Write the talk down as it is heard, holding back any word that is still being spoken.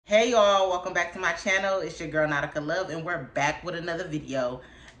Hey y'all, welcome back to my channel. It's your girl Nautica Love, and we're back with another video.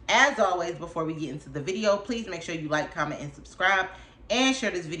 As always, before we get into the video, please make sure you like, comment, and subscribe, and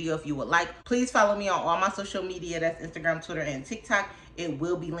share this video if you would like. Please follow me on all my social media. That's Instagram, Twitter, and TikTok. It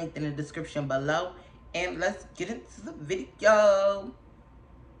will be linked in the description below. And let's get into the video.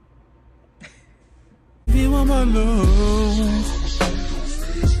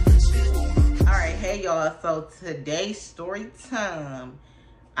 Alright, hey y'all, so today's story time.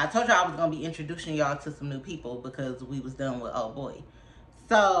 I told y'all I was going to be introducing y'all to some new people because we was done with oh boy.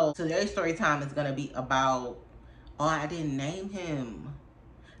 So today's story time is going to be about, oh, I didn't name him.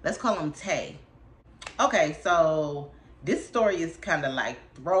 Let's call him Tay. Okay, so this story is kind of like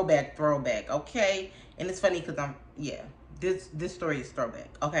throwback, okay? And it's funny because this story is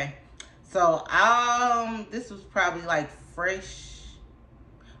throwback, okay? So, this was probably like fresh.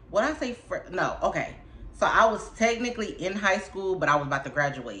 What I say fresh? No, okay. So I was technically in high school, but I was about to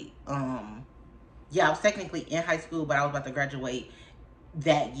graduate. Yeah, I was technically in high school, but I was about to graduate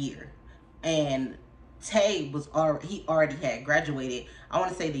that year. And Tay was he already had graduated. I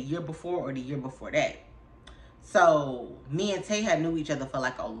want to say the year before or the year before that. So me and Tay had knew each other for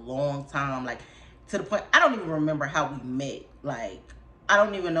like a long time, like to the point I don't even remember how we met. Like I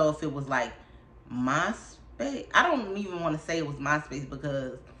don't even know if it was like MySpace. I don't even want to say it was MySpace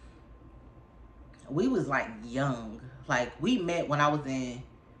because we was like young. Like we met when I was in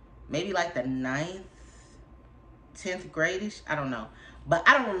maybe like the 9th, 10th grade-ish. I don't know. But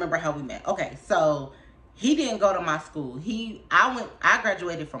I don't remember how we met. Okay, so he didn't go to my school. I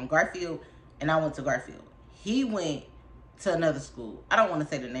graduated from Garfield and I went to Garfield. He went to another school. I don't want to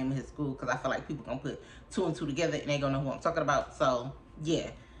say the name of his school because I feel like people gonna put 2 and 2 together and they gonna know who I'm talking about. So yeah.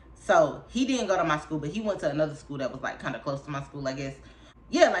 So he didn't go to my school, but he went to another school that was like kind of close to my school, I guess.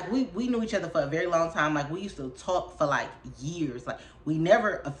 Yeah, like we knew each other for a very long time. Like we used to talk for like years. Like we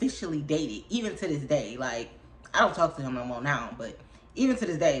never officially dated, even to this day. Like I don't talk to him no more now, but even to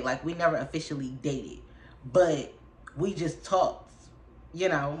this day, like we never officially dated. But we just talked, you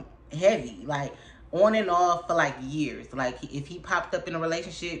know, heavy, like on and off for like years. Like if he popped up in a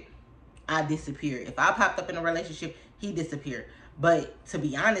relationship, I disappeared. If I popped up in a relationship, he disappeared. But to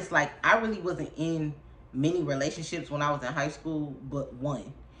be honest, like I really wasn't in many relationships when I was in high school, but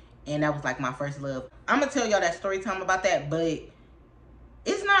one. And that was like my first love. I'm gonna tell y'all that story time about that, but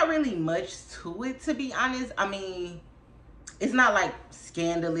it's not really much to it, to be honest. I mean, it's not like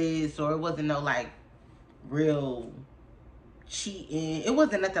scandalous or it wasn't no like real cheating. It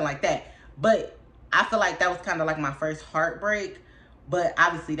wasn't nothing like that. But I feel like that was kind of like my first heartbreak. But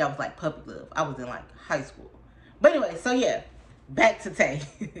obviously that was like puppy love. I was in like high school. But anyway, so yeah. Back to Tay.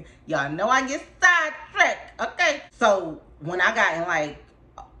 Y'all know I get sidetracked, okay? So when I got in like,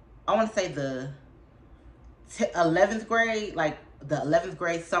 I want to say the 11th grade, like the 11th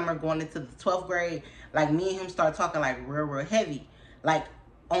grade summer going into the 12th grade, like me and him started talking like real heavy, like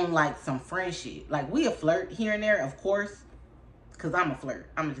on like some friend shit. Like we a flirt here and there, of course, because I'm a flirt.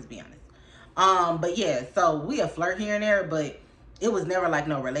 I'm gonna just be honest. But yeah, so we a flirt here and there, but it was never like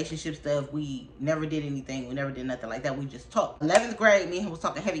no relationship stuff. We never did anything. We never did nothing like that. We just talked. 11th grade, me and him was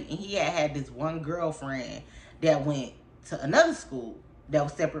talking heavy. And he had this one girlfriend that went to another school that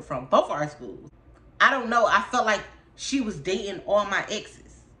was separate from both our schools. I don't know. I felt like she was dating all my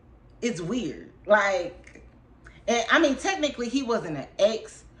exes. It's weird. Like, and I mean, technically he wasn't an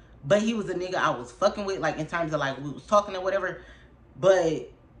ex, but he was a nigga I was fucking with. Like in terms of like we was talking or whatever. But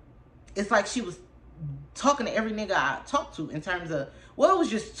it's like she was talking to every nigga I talked to in terms of, well, it was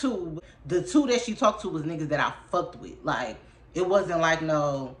just 2. The 2 that she talked to was niggas that I fucked with. Like, it wasn't like,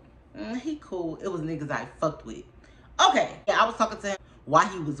 no, he cool. It was niggas I fucked with. Okay, yeah, I was talking to him while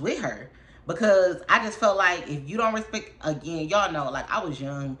he was with her because I just felt like if you don't respect, again, y'all know, like, I was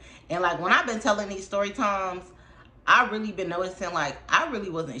young. And, like, when I've been telling these story times, I really been noticing, like, I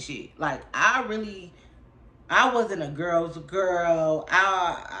really wasn't shit. Like, I wasn't a girl's girl.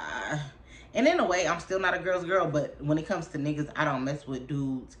 And in a way, I'm still not a girl's girl, but when it comes to niggas, I don't mess with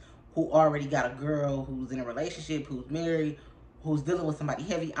dudes who already got a girl, who's in a relationship, who's married, who's dealing with somebody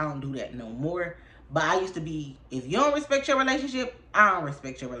heavy. I don't do that no more. But I used to be, if you don't respect your relationship, I don't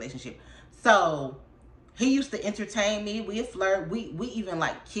respect your relationship. So he used to entertain me. We'd flirt. We even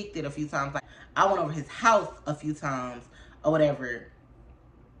like kicked it a few times. Like I went over his house a few times or whatever.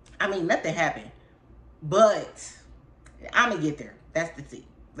 I mean, nothing happened. But I'm going to get there. That's the tea.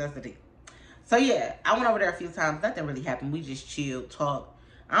 That's the tea. So yeah, I went over there a few times. Nothing really happened. We just chilled, talked.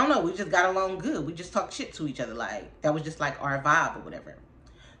 I don't know. We just got along good. We just talked shit to each other. Like, that was just like our vibe or whatever.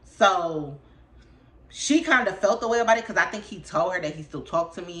 So she kind of felt the way about it because I think he told her that he still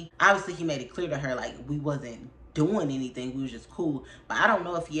talked to me. Obviously, he made it clear to her, like, we wasn't doing anything. We was just cool. But I don't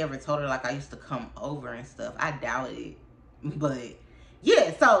know if he ever told her like I used to come over and stuff. I doubt it. But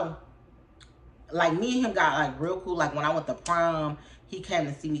yeah, so like me and him got like real cool. Like when I went to prom, he came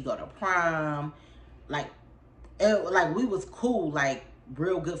to see me go to prom. Like like we was cool, like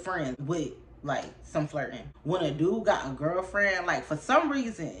real good friends with like some flirting. When a dude got a girlfriend, like for some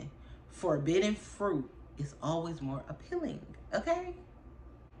reason, forbidden fruit is always more appealing. Okay?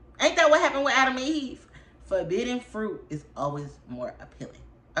 Ain't that what happened with Adam and Eve? Forbidden fruit is always more appealing.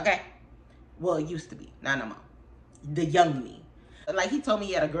 Okay? Well, it used to be. Not no more. The young me. Like, he told me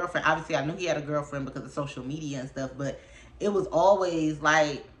he had a girlfriend. Obviously, I knew he had a girlfriend because of social media and stuff. But it was always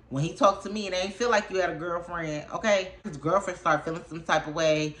like, when he talked to me, it ain't feel like you had a girlfriend. Okay? His girlfriend started feeling some type of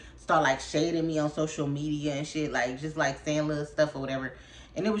way. Start, like, shading me on social media and shit. Like, just, like, saying little stuff or whatever.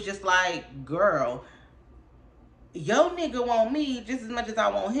 And it was just like, girl, yo nigga want me just as much as I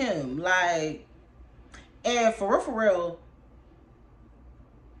want him. Like, and for real,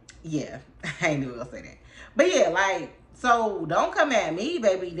 yeah, I ain't even gonna say that. But yeah, like, so don't come at me,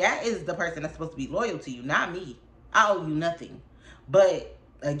 baby. That is the person that's supposed to be loyal to you, not me. I owe you nothing. But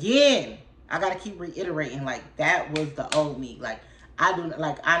again, I gotta keep reiterating, like, that was the old me. Like, I do,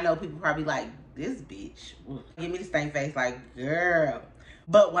 like, I know people probably like, this bitch, give me the stank face, like, girl.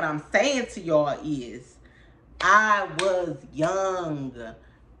 But what I'm saying to y'all is, I was young,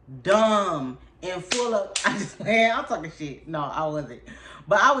 dumb, and full of, man, I'm talking shit. No, I wasn't.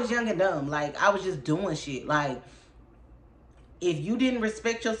 But I was young and dumb. Like, I was just doing shit. Like, if you didn't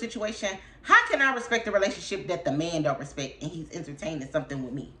respect your situation, how can I respect the relationship that the man don't respect and he's entertaining something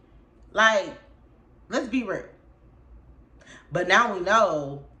with me? Like, let's be real. But now we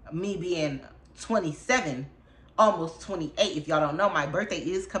know, me being 27, almost 28, if y'all don't know, my birthday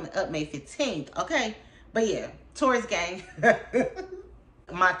is coming up May 15th, okay? But yeah, Taurus gang.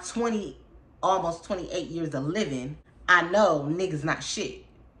 My almost 28 years of living, I know niggas not shit.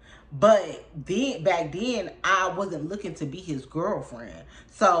 But then, back then, I wasn't looking to be his girlfriend.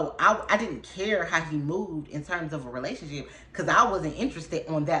 So I didn't care how he moved in terms of a relationship because I wasn't interested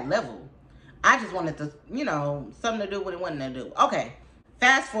on that level. I just wanted to, you know, something to do what it wanted to do. Okay,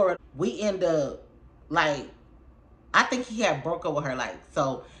 fast forward, we end up, like, I think he had broke up with her, like,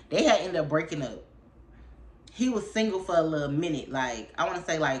 so they had ended up breaking up. He was single for a little minute, like, I want to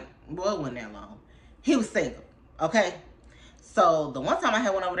say, like, well, it wasn't that long. He was single, okay? So the one time I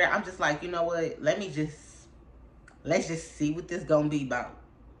had went over there, I'm just like, you know what? Let's just see what this gonna be about.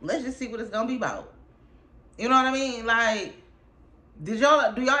 Let's just see what it's gonna be about. You know what I mean? Like, do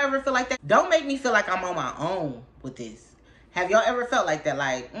y'all ever feel like that? Don't make me feel like I'm on my own with this. Have y'all ever felt like that?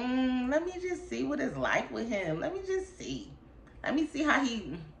 Like, let me just see what it's like with him. Let me just see. Let me see how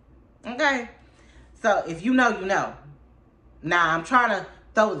he, okay? So if you know, you know. Now I'm trying to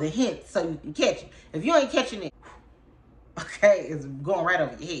throw the hint so you can catch it. If you ain't catching it, okay, it's going right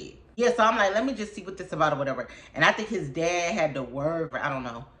over your head. Yeah, so I'm like, let me just see what this about or whatever. And I think his dad had the word, I don't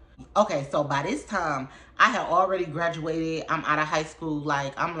know. Okay, so by this time, I had already graduated. I'm out of high school.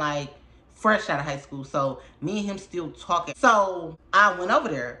 Like, I'm like fresh out of high school. So me and him still talking. So I went over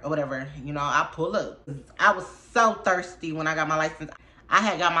there or whatever. You know, I pull up. I was so thirsty when I got my license. I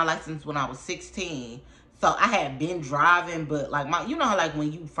had got my license when I was 16. So I had been driving, but like you know how like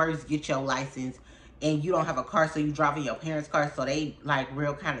when you first get your license and you don't have a car, so you drive in your parents' car, so they like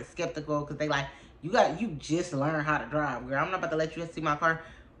real kind of skeptical because they like, you just learn how to drive, girl. I'm not about to let you see my car.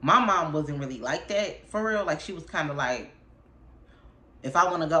 My mom wasn't really like that, for real. Like, she was kind of like, if I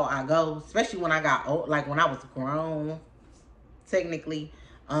want to go, I go. Especially when I got old, like when I was grown, technically,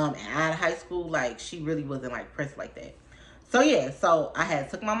 and out of high school, like, she really wasn't like pressed like that. So yeah, so I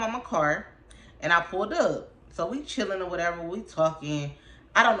had took my mama car and I pulled up. So we chilling or whatever, we talking.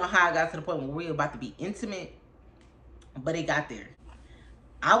 I don't know how I got to the point where we were about to be intimate, but it got there.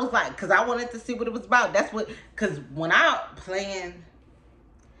 I was like, because I wanted to see what it was about. That's what, because when I planned,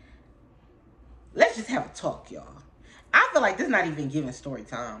 let's just have a talk, y'all. I feel like this is not even giving story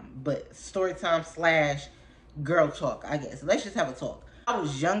time, but story time / girl talk, I guess. Let's just have a talk. I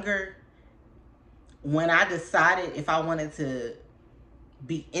was younger when I decided if I wanted to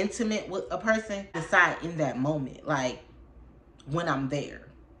be intimate with a person, decide in that moment, like when I'm there.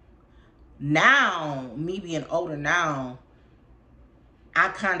 Now, me being older now, I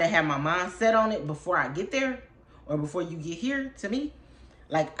kind of have my mind set on it before I get there or before you get here to me.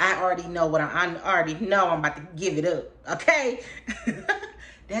 Like, I already know what I already know I'm about to give it up, okay?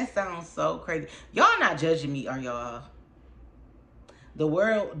 That sounds so crazy. Y'all not judging me, are y'all? The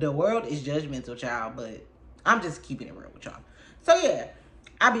world is judgmental, child, but I'm just keeping it real with y'all. So yeah,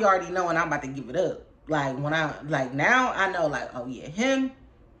 I be already knowing I'm about to give it up. Like, when now I know, like, oh yeah, him,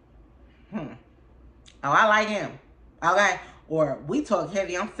 Oh, I like him. Okay? Or we talk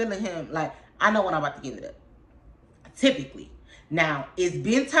heavy. I'm feeling him. Like, I know when I'm about to give it up. Typically. Now, it's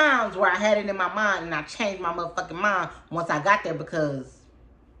been times where I had it in my mind and I changed my motherfucking mind once I got there, because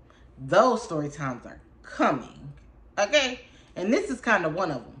those story times are coming. Okay? And this is kind of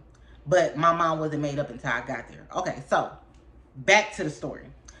one of them. But my mind wasn't made up until I got there. Okay, so back to the story.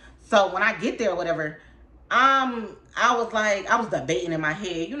 So when I get there or whatever, I was debating in my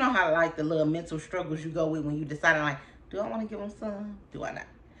head. You know how like the little mental struggles you go with when you decide like, do I want to give him some? Do I not?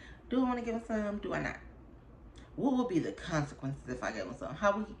 Do I want to give him some? Do I not? What would be the consequences if I gave him some?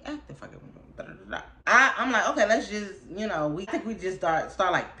 How would he act if I gave him some? I'm like, okay, let's just, I think we just start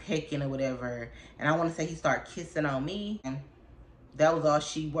like pecking or whatever. And I want to say he started kissing on me. And that was all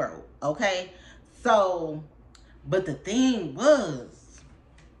she wrote. Okay? So, but the thing was,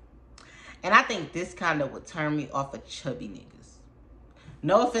 and I think this kind of would turn me off of chubby niggas.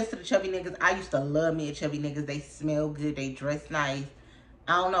 No offense to the chubby niggas. I used to love me a chubby niggas. They smell good. They dress nice.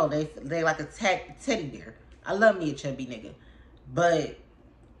 I don't know. They like a teddy bear. I love me a chubby nigga. But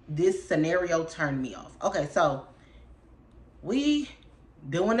this scenario turned me off. Okay, so we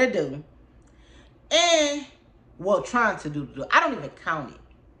doing the do. And, well, trying to do the do. I don't even count it.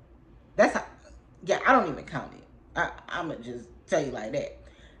 That's how, yeah, I don't even count it. I'm going to just tell you like that.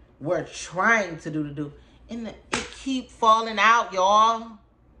 We're trying to do the do. And it keeps falling out, y'all.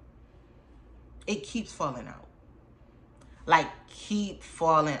 It keeps falling out. Like, keep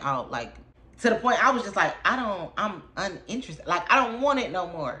falling out. Like, to the point I was just like, I'm uninterested. Like, I don't want it no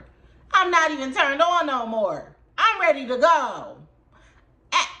more. I'm not even turned on no more. I'm ready to go.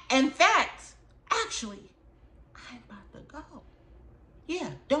 In fact, actually, I'm about to go. Yeah,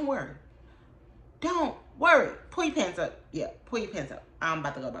 don't worry. Don't worry. Pull your pants up. Yeah, pull your pants up. I'm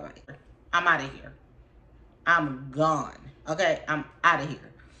about to go bye-bye. I'm out of here. I'm gone. Okay? I'm out of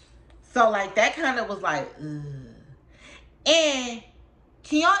here. So, like, that kind of was like, ugh. And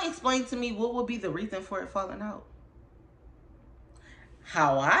can y'all explain to me what would be the reason for it falling out?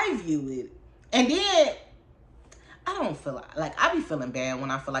 How I view it. And then, I don't feel like, I be feeling bad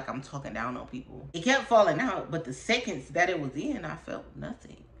when I feel like I'm talking down on people. It kept falling out, but the seconds that it was in, I felt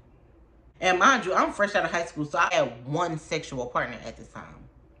nothing. And mind you, I'm fresh out of high school, so I had one sexual partner at this time.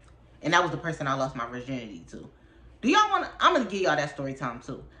 And that was the person I lost my virginity to. Do y'all want to, I'm going to give y'all that story time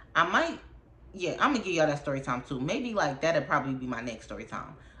too. I'm going to give y'all that story time too. Maybe like that'll probably be my next story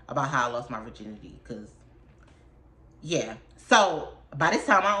time about how I lost my virginity. Because, yeah. So, by this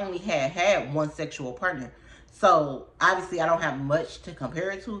time, I only had one sexual partner. So, obviously, I don't have much to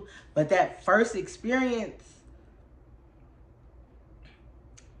compare it to. But that first experience,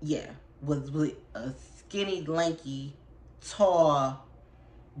 yeah, was with a skinny, lanky, tall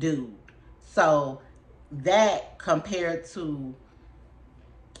dude. So, that compared to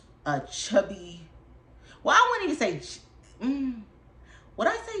a chubby, well, I wouldn't even say, would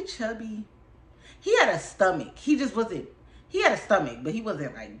I say chubby? He had a stomach. He just wasn't, he had a stomach, but he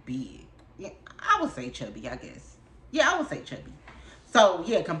wasn't like big. Yeah, I would say chubby, I guess. Yeah, I would say chubby. So,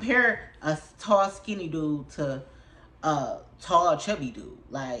 yeah, compare a tall, skinny dude to a tall, chubby dude.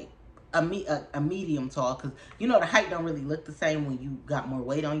 Like, a medium tall. Because, you know, the height don't really look the same when you got more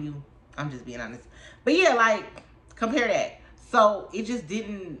weight on you. I'm just being honest. But, yeah, like, compare that. So, it just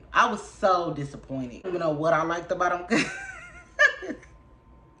didn't, I was so disappointed. I don't even know what I liked about him.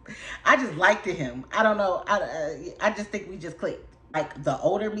 I just liked him. I don't know. I just think we just clicked. Like, the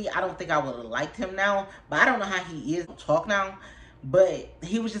older me, I don't think I would have liked him now. But I don't know how he is talk now. But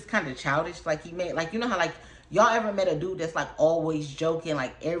he was just kind of childish. Like, he made, like, you know how, like, y'all ever met a dude that's, like, always joking?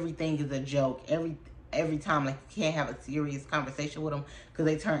 Like, everything is a joke. Every time, like, you can't have a serious conversation with him because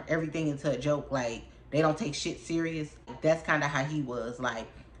they turn everything into a joke. Like, they don't take shit serious. That's kind of how he was. Like,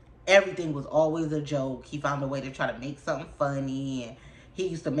 everything was always a joke. He found a way to try to make something funny. And he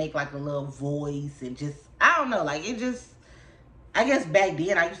used to make, like, a little voice. And just, I don't know. Like, it just, I guess back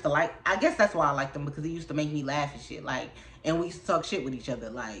then I used to like, I guess that's why I liked him. Because he used to make me laugh and shit. Like, and we used to talk shit with each other.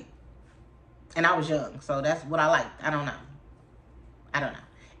 Like, and I was young. So that's what I liked. I don't know.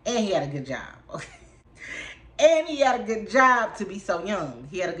 And he had a good job. Okay. And he had a good job to be so young.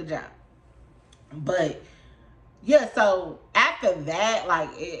 He had a good job. But, yeah, so after that, like,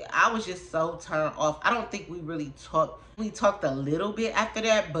 I was just so turned off. I don't think we really talked. We talked a little bit after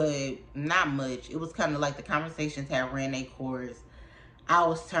that, but not much. It was kind of like the conversations had ran their course. I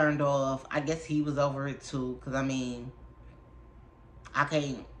was turned off. I guess he was over it too. Because, I mean, I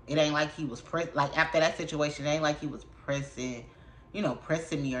can't, it ain't like he was, like, after that situation, it ain't like he was pressing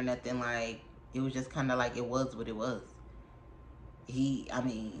me or nothing. Like, it was just kind of like it was what it was. I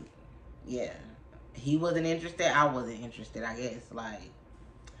mean, yeah. He wasn't interested. I wasn't interested, I guess. Like,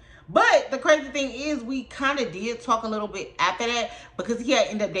 But the crazy thing is, we kind of did talk a little bit after that because he had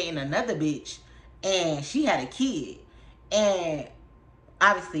ended up dating another bitch and she had a kid. And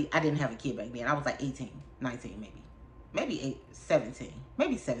obviously, I didn't have a kid back then. I was like 18, 19 maybe. Maybe 17.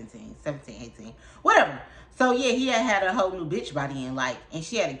 Maybe 17, 18. Whatever. So, yeah, he had a whole new bitch by then, like, and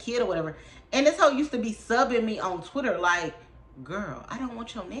she had a kid or whatever. And this hoe used to be subbing me on Twitter like, girl, I don't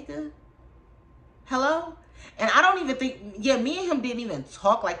want your nigga. Hello? And I don't even think, yeah, me and him didn't even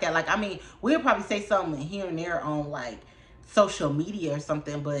talk like that. Like, I mean, we'll probably say something here and there on, like, social media or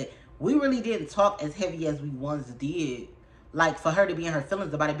something, but we really didn't talk as heavy as we once did. Like, for her to be in her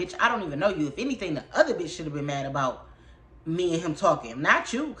feelings about it, bitch, I don't even know you. If anything, the other bitch should have been mad about me and him talking.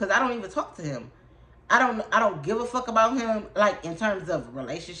 Not you, because I don't even talk to him. I don't give a fuck about him, like, in terms of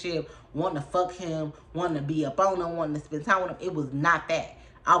relationship, wanting to fuck him, wanting to be up on him, wanting to spend time with him. It was not that.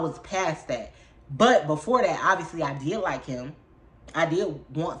 I was past that. But before that, obviously, I did like him. I did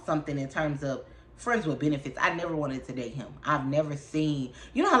want something in terms of friends with benefits. I never wanted to date him. I've never seen,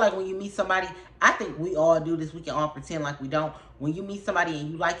 you know how like when you meet somebody, I think we all do this. We can all pretend like we don't. When you meet somebody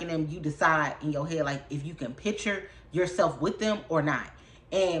and you liking them, you decide in your head like if you can picture yourself with them or not.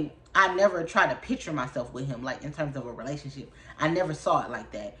 And I never tried to picture myself with him, like in terms of a relationship. I never saw it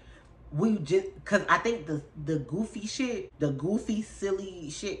like that. We just, cause I think the goofy shit, the goofy, silly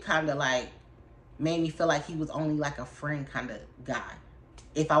shit kind of like made me feel like he was only like a friend kind of guy.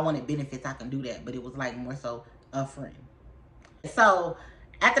 If I wanted benefits, I can do that. But it was like more so a friend. So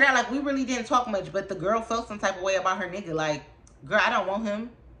after that, like we really didn't talk much. But the girl felt some type of way about her nigga. Like, girl, I don't want him.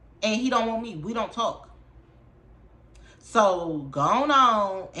 And he don't want me. We don't talk. So go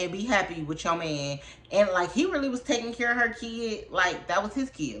on and be happy with your man. And like he really was taking care of her kid. Like that was his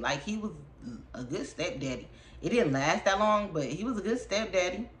kid. Like he was a good stepdaddy. It didn't last that long, but he was a good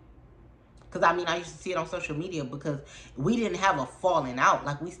stepdaddy. Because, I mean, I used to see it on social media because we didn't have a falling out.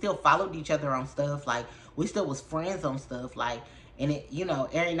 Like, we still followed each other on stuff. Like, we still was friends on stuff. Like, and it, you know,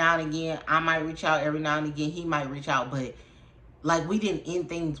 every now and again, I might reach out. Every now and again, he might reach out. But, like, we didn't end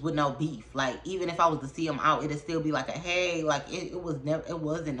things with no beef. Like, even if I was to see him out, it'd still be like a, hey, like, it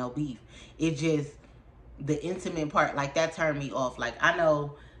wasn't no beef. It just, the intimate part, like, that turned me off. Like, I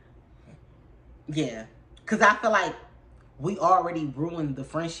know, yeah. Because I feel like we already ruined the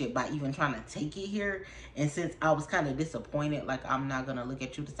friendship by even trying to take it here. And since I was kind of disappointed, like, I'm not going to look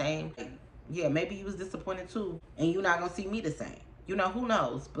at you the same. Like, yeah, maybe you was disappointed too. And you're not going to see me the same. You know, who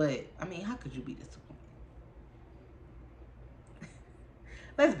knows? But, I mean, how could you be disappointed?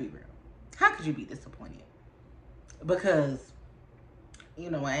 Let's be real. How could you be disappointed? Because, you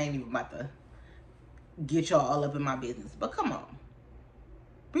know, I ain't even about to get y'all all up in my business. But come on.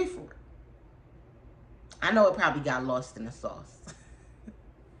 Be for it. I know it probably got lost in the sauce.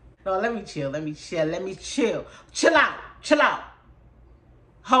 No, let me chill. Let me chill. Let me chill. Chill out. Chill out.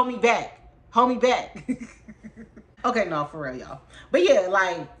 Hold me back. Hold me back. Okay, no, for real, y'all. But yeah,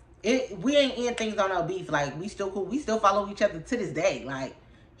 like, we ain't in things on no beef. Like, we still cool. We still follow each other to this day. Like,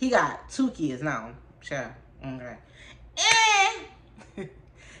 he got 2 kids now. Sure. Okay. And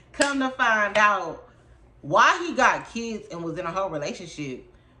come to find out why he got kids and was in a whole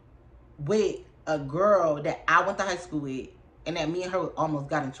relationship with a girl that I went to high school with, and that me and her almost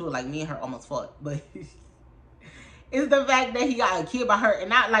got into it. Like, me and her almost fought. But it's the fact that he got a kid by her. And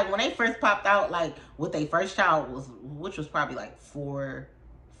not, like, when they first popped out, like, with their first child, was, which was probably, like, 4,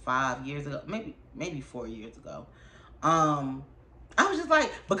 5 years ago. Maybe 4 years ago. I was just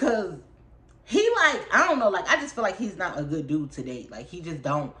like, because he, like, I don't know, like, I just feel like he's not a good dude to date. Like, he just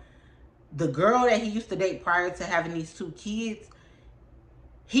don't. The girl that he used to date prior to having these 2 kids,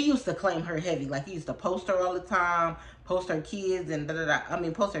 he used to claim her heavy. Like, he used to post her all the time, post her kids and da-da-da. I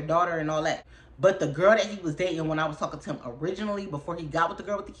mean, post her daughter and all that. But the girl that he was dating when I was talking to him originally, before he got with the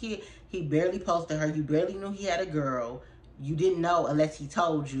girl with the kid, he barely posted her. You barely knew he had a girl. You didn't know unless he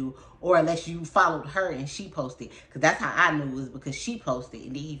told you, or unless you followed her and she posted. Because that's how I knew it was, because she posted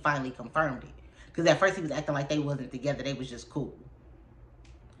and then he finally confirmed it. Because at first he was acting like they wasn't together. They was just cool.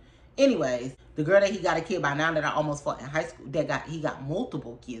 Anyways, the girl that he got a kid by now that I almost fought in high school, he got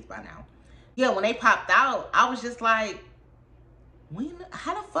multiple kids by now. Yeah, when they popped out, I was just like,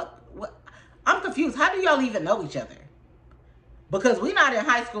 how the fuck, what? I'm confused. How do y'all even know each other? Because we not in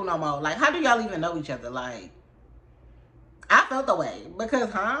high school no more. Like, how do y'all even know each other? Like, I felt the way. Because,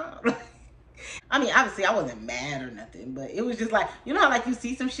 huh? I mean, obviously, I wasn't mad or nothing. But it was just like, you know how, like, you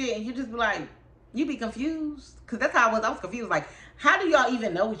see some shit and you just be like, you be confused? Because that's how I was. I was confused. Like, how do y'all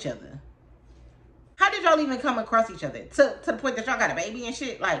even know each other? How did y'all even come across each other? To the point that y'all got a baby and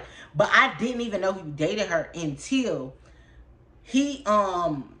shit? Like, but I didn't even know he dated her until he,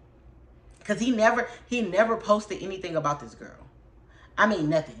 because he never posted anything about this girl. I mean,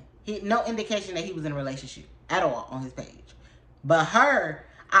 nothing. No indication that he was in a relationship at all on his page. But her,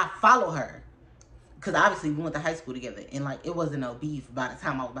 I follow her. Because obviously we went to high school together. And like, it wasn't no beef by the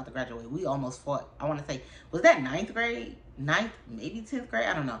time I was about to graduate. We almost fought. I want to say, was that 9th grade? 9th, maybe 10th grade?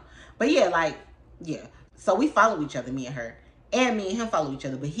 I don't know. But yeah, like, yeah. So we follow each other, me and her. And me and him follow each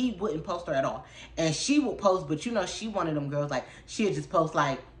other. But he wouldn't post her at all. And she would post, but you know, she one of them girls, like, she would just post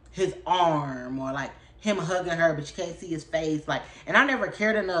like his arm or like him hugging her, but you can't see his face. Like, and I never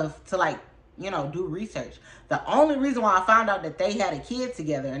cared enough to like, you know, do research. The only reason why I found out that they had a kid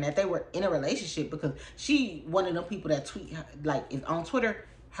together and that they were in a relationship, because she one of them people that tweet, like, if on Twitter,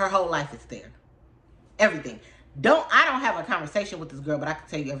 her whole life is there. Everything. I don't have a conversation with this girl, but I can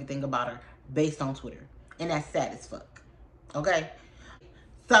tell you everything about her based on Twitter. And that's sad as fuck. Okay?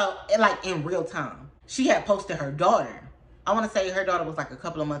 So, like, in real time, she had posted her daughter. I want to say her daughter was like a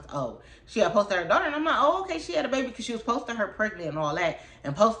couple of months old. She had posted her daughter, and I'm like, oh, okay, she had a baby, because she was posting her pregnant and all that,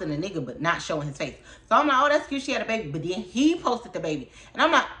 and posting the nigga, but not showing his face. So I'm like, oh, that's cute, she had a baby. But then he posted the baby, and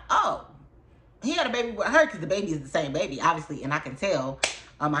I'm like, oh, he had a baby with her, because the baby is the same baby, obviously, and I can tell.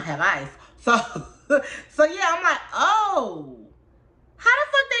 I have eyes. So, so yeah, I'm like, oh, how the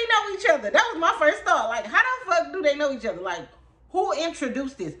fuck they know each other? That was my first thought. Like, how the fuck do they know each other? Like, who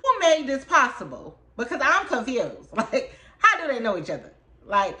introduced this? Who made this possible? Because I'm confused. Like, how do they know each other?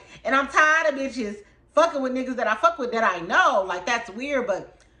 Like, and I'm tired of bitches fucking with niggas that I fuck with that I know. Like, that's weird,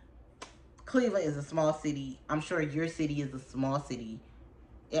 but Cleveland is a small city. I'm sure your city is a small city.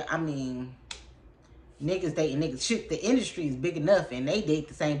 Yeah, I mean, niggas dating niggas. Shit, the industry is big enough, and they date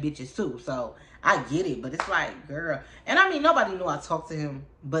the same bitches too. So, I get it, but it's like, girl. And I mean, nobody knew I talked to him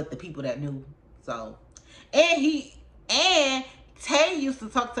but the people that knew. So, and Tay used to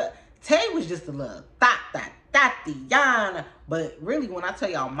talk to, Tay was just a little Tatiana. But really, when I tell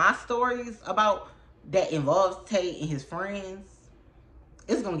y'all my stories about that involves Tay and his friends,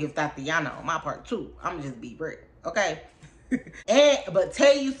 it's gonna give Tatiana on my part too. I'm gonna just be real, okay? But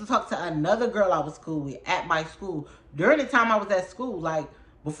Tay used to talk to another girl I was cool with at my school during the time I was at school. Like,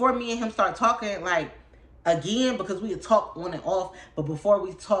 before me and him started talking, like, again, because we had talked on and off, but before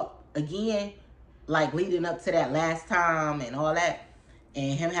we talked again, like, leading up to that last time and all that,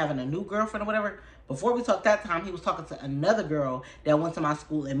 and him having a new girlfriend or whatever, before we talked that time, he was talking to another girl that went to my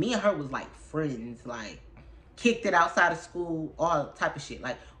school, and me and her was like friends, like, kicked it outside of school, all type of shit.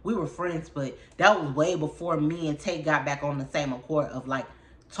 Like, we were friends, but that was way before me and Tay got back on the same accord of like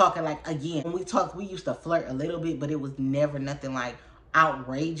talking. Like, again, when we talked, we used to flirt a little bit, but it was never nothing like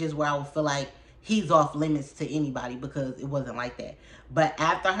outrageous where I would feel like he's off limits to anybody, because it wasn't like that. But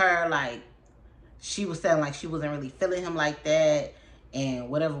after her, like, she was saying like she wasn't really feeling him like that and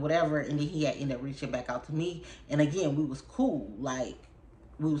whatever, and then he had ended up reaching back out to me, and again, we was cool. Like,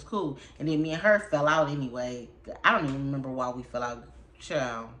 we was cool, and then me and her fell out anyway. I don't even remember why we fell out.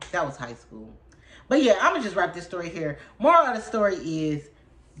 Child, that was high school. But yeah, I'm gonna just wrap this story here. Moral of the story is,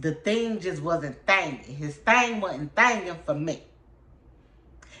 the thing just wasn't thanging. His thing wasn't thanging for me.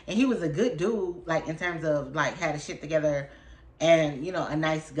 And he was a good dude, like, in terms of, like, had his shit together and, you know, a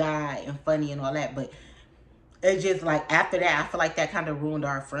nice guy and funny and all that. But it's just, like, after that, I feel like that kind of ruined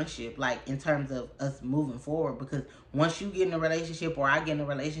our friendship, like, in terms of us moving forward. Because once you get in a relationship, or I get in a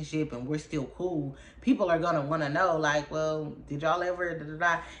relationship, and we're still cool, people are going to want to know, like, well, did y'all ever,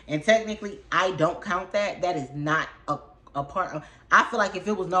 da-da-da? And technically, I don't count that. That is not a part of, I feel like if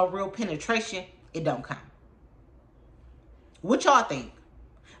it was no real penetration, it don't count. What y'all think?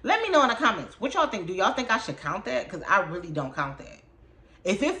 Let me know in the comments. What y'all think? Do y'all think I should count that? Because I really don't count that.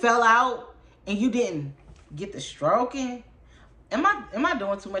 If it fell out and you didn't get the stroking, am I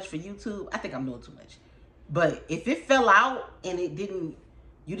doing too much for YouTube? I think I'm doing too much. But if it fell out and you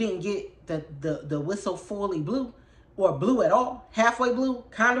didn't get the whistle fully blue, or blue at all, halfway blue,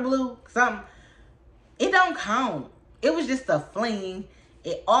 kind of blue, something, it don't count. It was just a fling.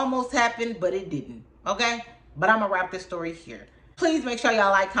 It almost happened, but it didn't. Okay? But I'm gonna wrap this story here. Please make sure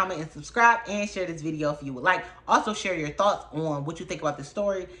y'all like, comment, and subscribe, and share this video if you would like. Also, share your thoughts on what you think about this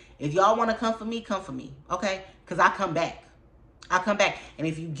story. If y'all want to come for me, okay? Because I come back. I come back. And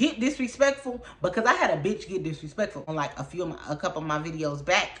if you get disrespectful, because I had a bitch get disrespectful on like a couple of my videos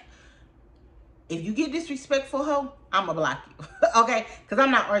back. If you get disrespectful, ho, I'm going to block you, okay? Because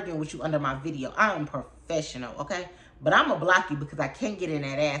I'm not arguing with you under my video. I am professional, okay? But I'm going to block you because I can't get in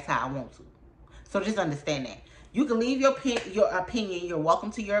that ass how I want to. So just understand that. You can leave your opinion. You're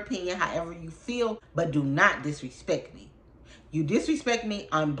welcome to your opinion, however you feel, but do not disrespect me. You disrespect me,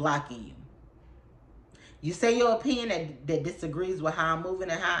 I'm blocking you. You say your opinion that disagrees with how I'm moving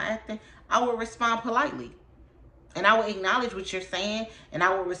and how I'm acting, I will respond politely. And I will acknowledge what you're saying, and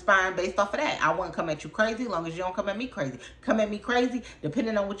I will respond based off of that. I won't come at you crazy as long as you don't come at me crazy. Come at me crazy,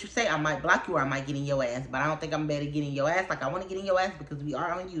 depending on what you say, I might block you or I might get in your ass. But I don't think I'm better getting your ass like I want to get in your ass because we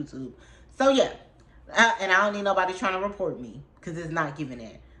are on YouTube. So, yeah. And I don't need nobody trying to report me because it's not giving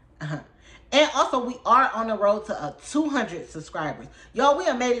that. And also, we are on the road to 200 subscribers. Y'all, we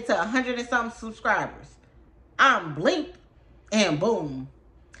have made it to 100 and something subscribers. I'm blinked and boom.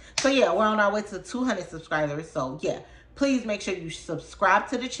 So yeah, we're on our way to 200 subscribers. So yeah, please make sure you subscribe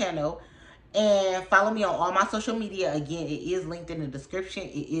to the channel and follow me on all my social media. Again, it is linked in the description.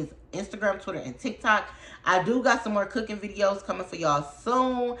 It is Instagram, Twitter, and TikTok. I do got some more cooking videos coming for y'all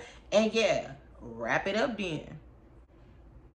soon. And yeah, wrap it up then.